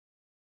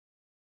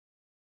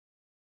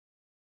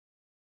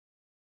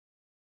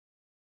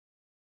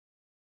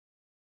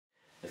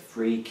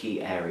three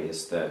key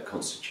areas that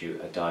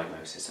constitute a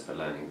diagnosis of a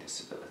learning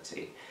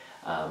disability.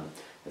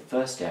 The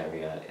first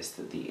area is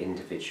that the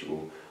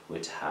individual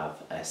would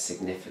have a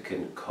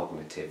significant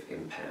cognitive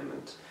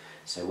impairment.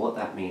 So what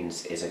that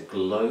means is a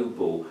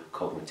global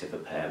cognitive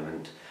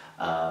impairment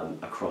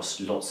across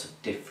lots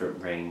of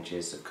different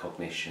ranges of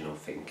cognition or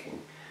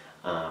thinking.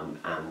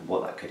 And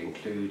what that could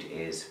include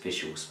is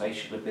visual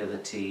spatial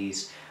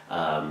abilities,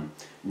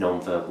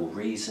 non-verbal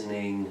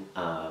reasoning,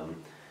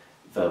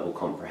 verbal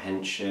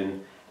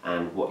comprehension,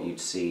 and what you'd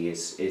see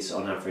is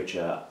on average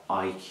a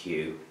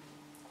IQ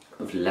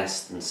of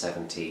less than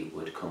 70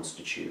 would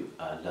constitute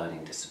a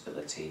learning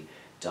disability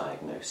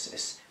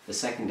diagnosis. The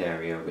second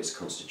area which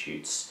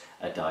constitutes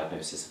a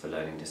diagnosis of a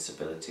learning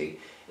disability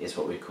is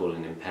what we call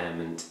an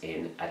impairment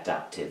in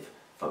adaptive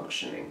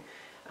functioning.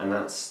 And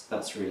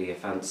that's really a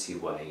fancy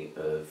way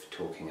of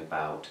talking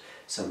about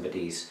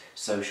somebody's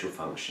social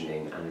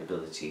functioning and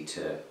ability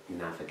to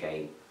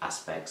navigate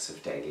aspects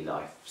of daily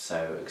life.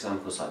 So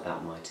examples like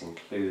that might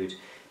include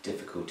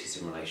difficulties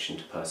in relation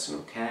to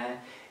personal care,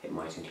 it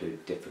might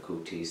include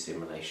difficulties in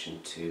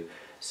relation to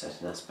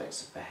certain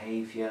aspects of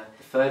behaviour.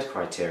 The third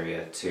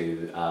criteria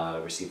to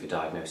receive a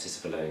diagnosis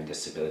of a learning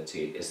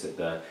disability is that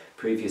the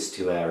previous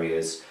two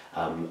areas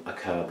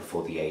occur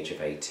before the age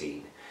of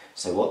 18.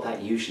 So what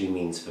that usually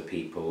means for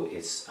people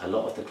is a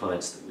lot of the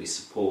clients that we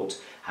support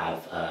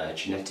have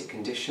genetic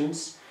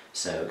conditions.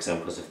 So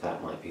examples of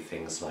that might be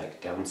things like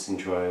Down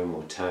syndrome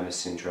or Turner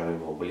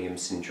syndrome or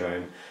Williams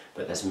syndrome,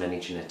 but there's many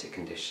genetic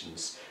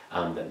conditions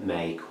that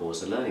may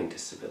cause a learning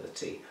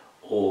disability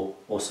or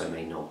also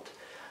may not.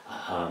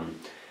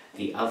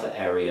 The other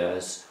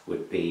areas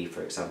would be,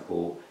 for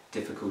example,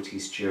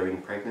 difficulties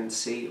during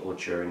pregnancy or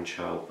during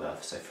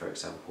childbirth, so for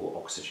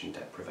example oxygen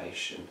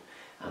deprivation.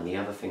 And the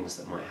other things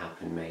that might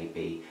happen may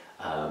be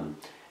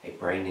a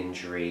brain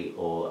injury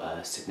or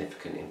a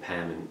significant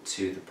impairment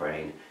to the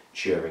brain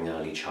during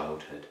early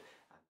childhood.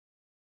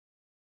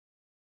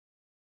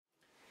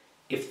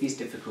 If these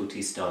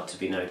difficulties start to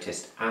be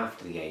noticed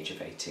after the age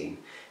of 18,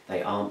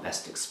 they aren't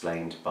best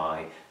explained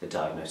by the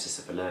diagnosis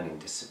of a learning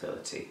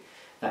disability.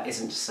 That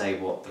isn't to say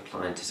what the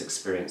client is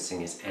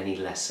experiencing is any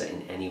lesser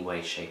in any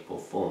way, shape or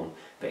form,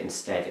 but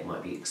instead it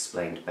might be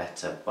explained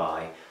better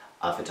by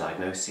other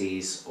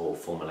diagnoses or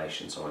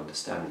formulations or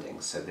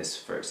understandings. So this,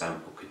 for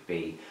example, could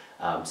be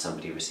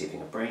somebody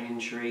receiving a brain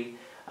injury,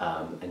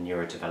 a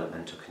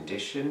neurodevelopmental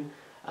condition,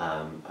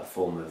 a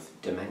form of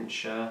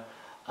dementia,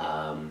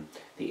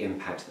 the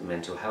impact that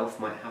mental health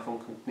might have on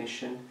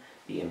cognition,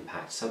 the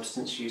impact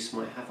substance use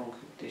might have on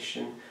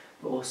cognition,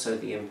 but also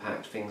the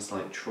impact things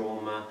like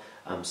trauma,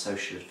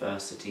 social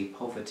adversity,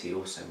 poverty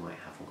also might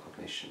have on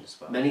cognition as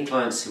well. Many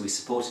clients who we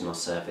support in our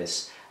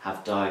service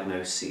have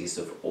diagnoses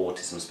of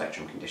autism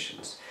spectrum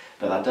conditions,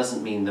 but that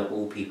doesn't mean that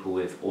all people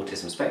with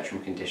autism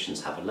spectrum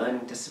conditions have a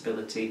learning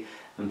disability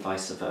and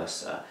vice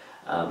versa.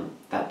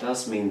 That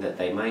does mean that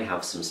they may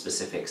have some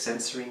specific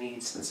sensory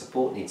needs and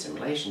support needs in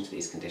relation to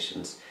these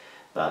conditions,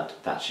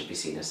 but that should be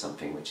seen as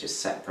something which is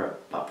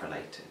separate but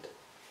related.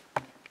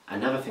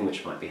 Another thing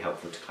which might be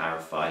helpful to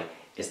clarify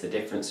is the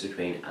difference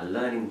between a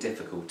learning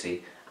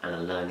difficulty and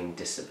a learning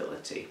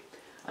disability.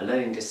 A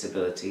learning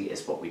disability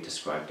is what we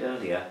described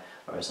earlier,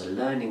 whereas a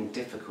learning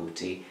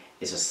difficulty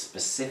is a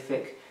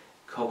specific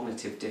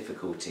cognitive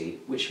difficulty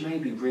which may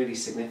be really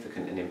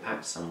significant and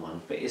impact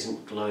someone but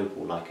isn't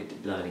global like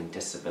a learning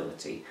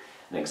disability.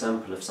 An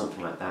example of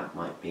something like that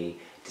might be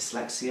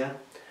dyslexia,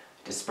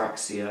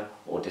 dyspraxia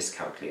or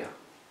dyscalculia.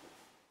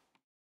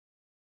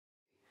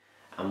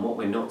 And what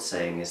we're not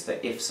saying is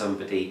that if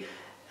somebody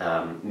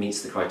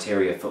meets the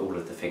criteria for all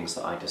of the things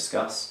that I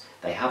discuss,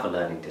 they have a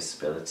learning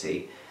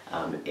disability.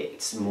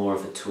 It's more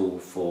of a tool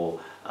for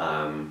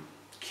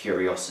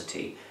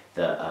curiosity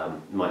that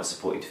might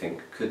support you to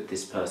think, could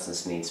this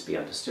person's needs be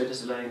understood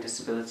as a learning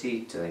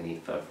disability? Do they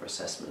need further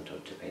assessment, or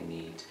do they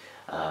need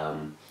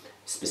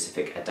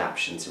specific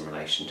adaptations in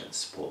relation to the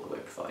support that we're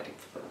providing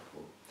for them?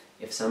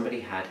 If somebody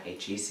had a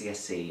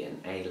GCSE,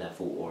 an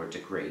A-level or a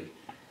degree,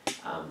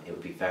 it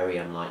would be very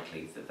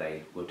unlikely that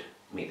they would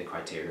meet the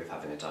criteria of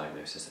having a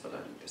diagnosis of a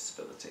learning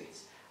disability.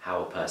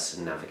 How a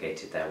person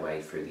navigated their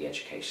way through the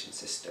education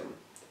system.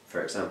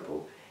 For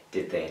example,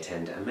 did they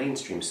attend a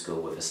mainstream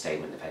school with a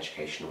statement of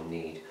educational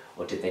need,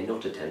 or did they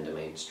not attend a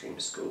mainstream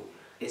school?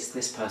 Is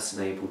this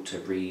person able to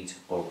read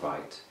or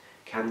write?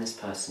 Can this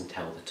person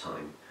tell the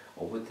time?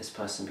 Or would this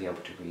person be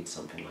able to read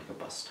something like a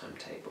bus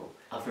timetable?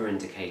 Other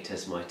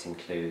indicators might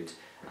include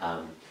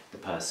the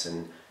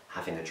person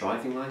having a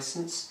driving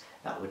licence.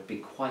 That would be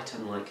quite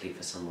unlikely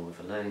for someone with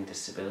a learning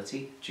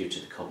disability due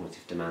to the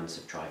cognitive demands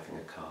of driving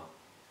a car.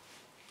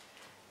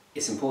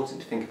 It's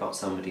important to think about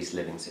somebody's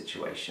living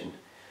situation.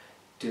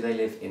 Do they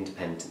live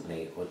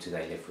independently or do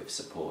they live with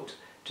support?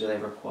 Do they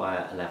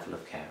require a level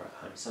of care at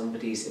home?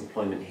 Somebody's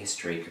employment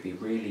history could be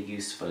really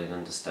useful in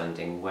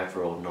understanding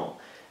whether or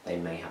not they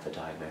may have a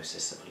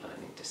diagnosis of a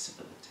learning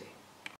disability.